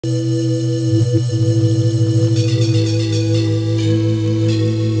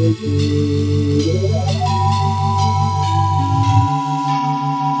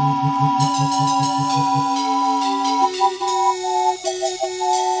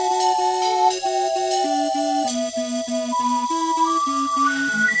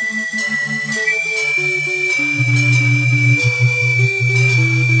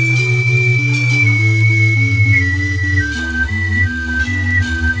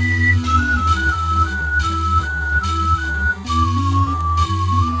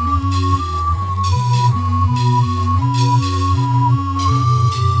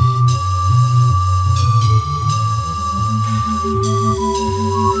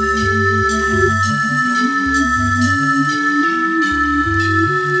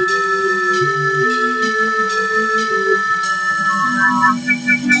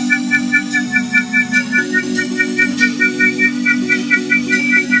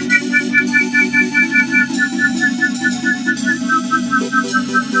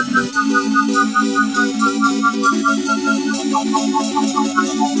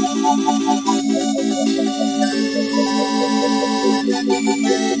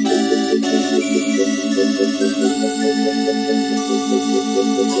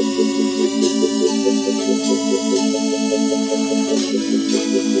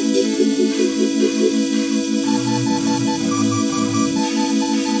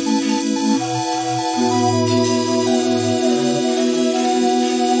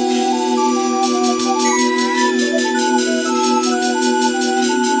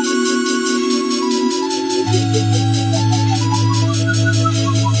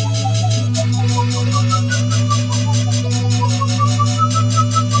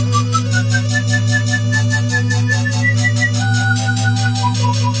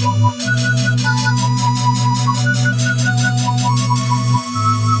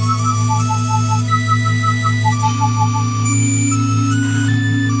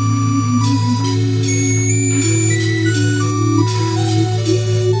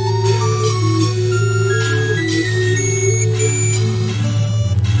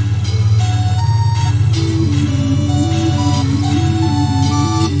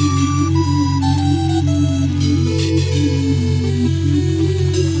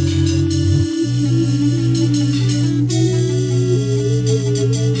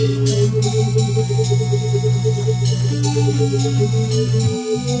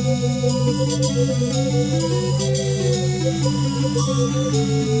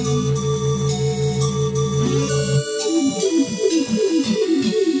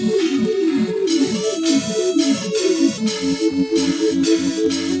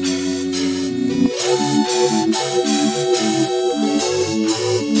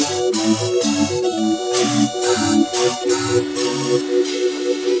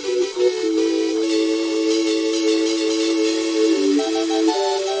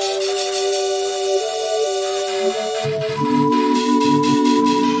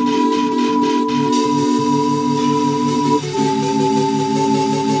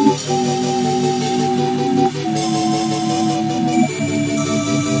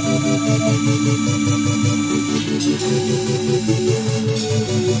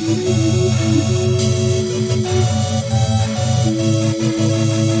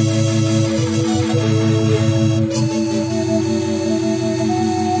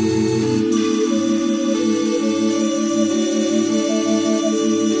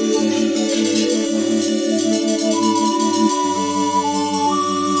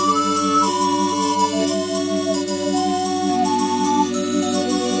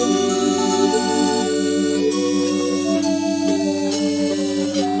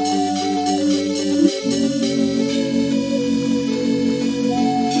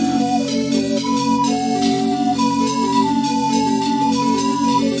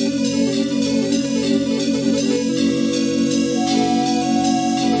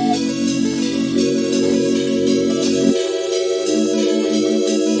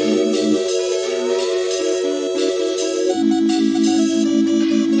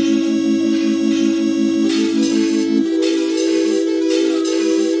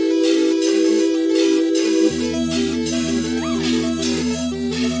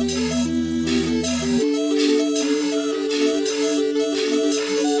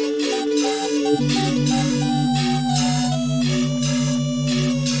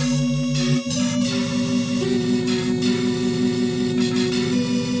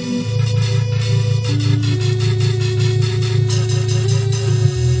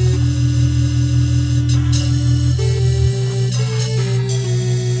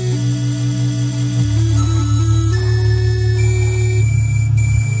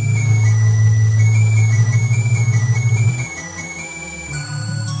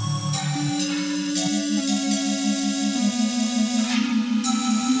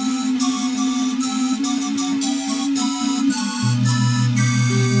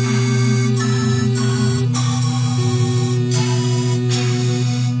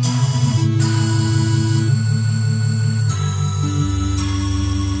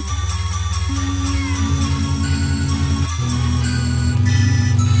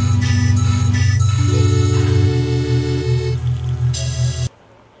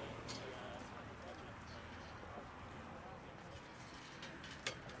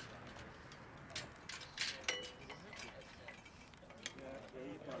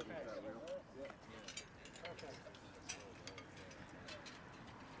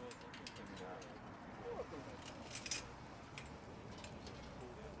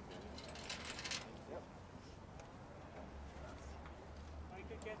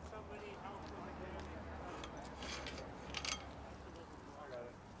somebody help with the camera. I got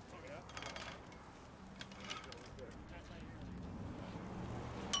it. Oh yeah? That's how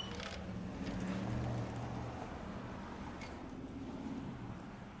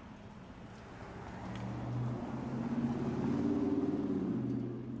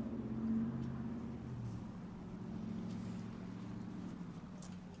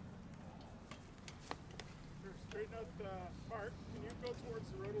you're straighten out the part. Can you go towards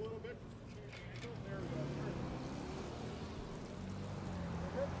the road a little bit? There we go.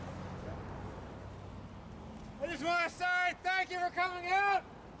 I just want to say thank you for coming out.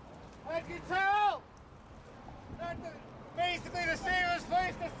 As you can tell, that's basically the safest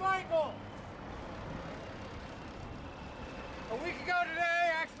place to cycle. A week ago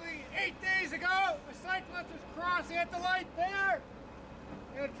today, actually 8 days ago, a cyclist was crossing at the light there,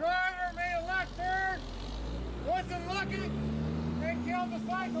 and a driver made a left turn, wasn't looking, and killed the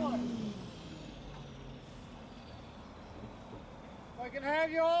cyclist. If I can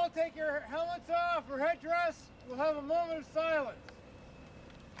have you all take your helmets off or headdress, we'll have a moment of silence.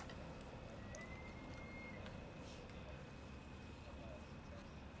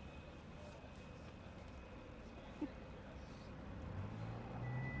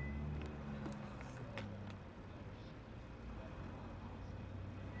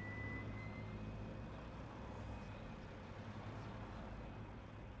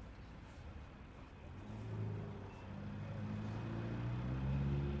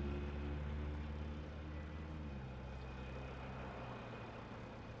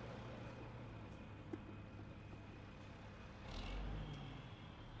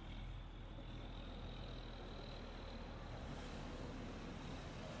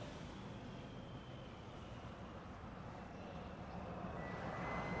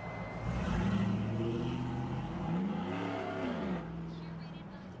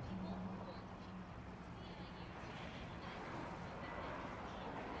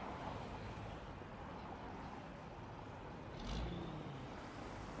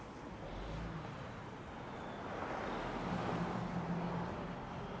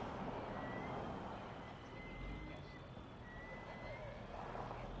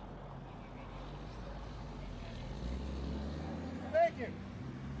 Thank you.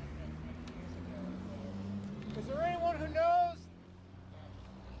 Is there anyone who knows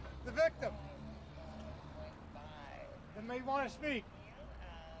the victim that may want to speak?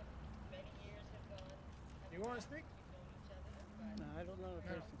 Do you want to speak? No, I don't know the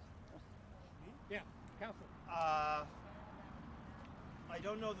person. Yeah, Council. I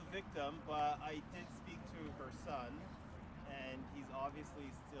don't know the victim, but I did speak to her son, and he's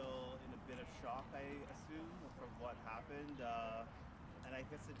obviously still in a bit of shock, I assume, from what happened. And I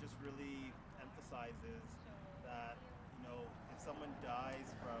guess it just really emphasizes that, you know, if someone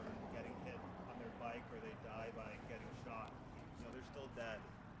dies from getting hit on their bike or they die by getting shot, you know, they're still dead.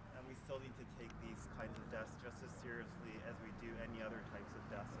 And we still need to take these kinds of deaths just as seriously as we do any other types of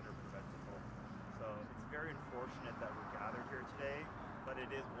deaths that are preventable. So it's very unfortunate that we're gathered here today, but it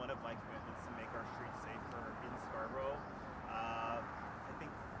is one of my commitments to make our streets safer in Scarborough. I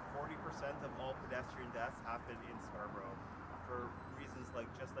think 40% of all pedestrian deaths happen in Scarborough for reasons like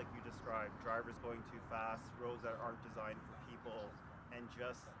just like you described, drivers going too fast, roads that aren't designed for people, and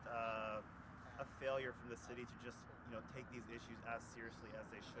just a failure from the city to just, you know, take these issues as seriously as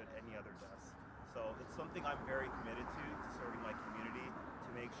they should any other deaths. So it's something I'm very committed to serving my community,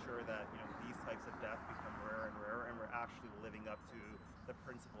 to make sure that, you know, these types of deaths become rarer and rarer, and we're actually living up to the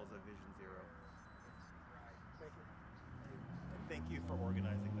principles of Vision Zero. Thank you. And thank you for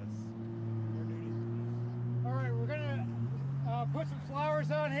organizing this. Your duty. All right, we're gonna put some flowers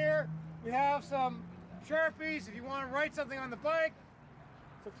on here. We have some Sharpies if you want to write something on the bike.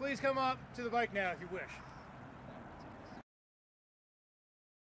 So please come up to the bike now if you wish.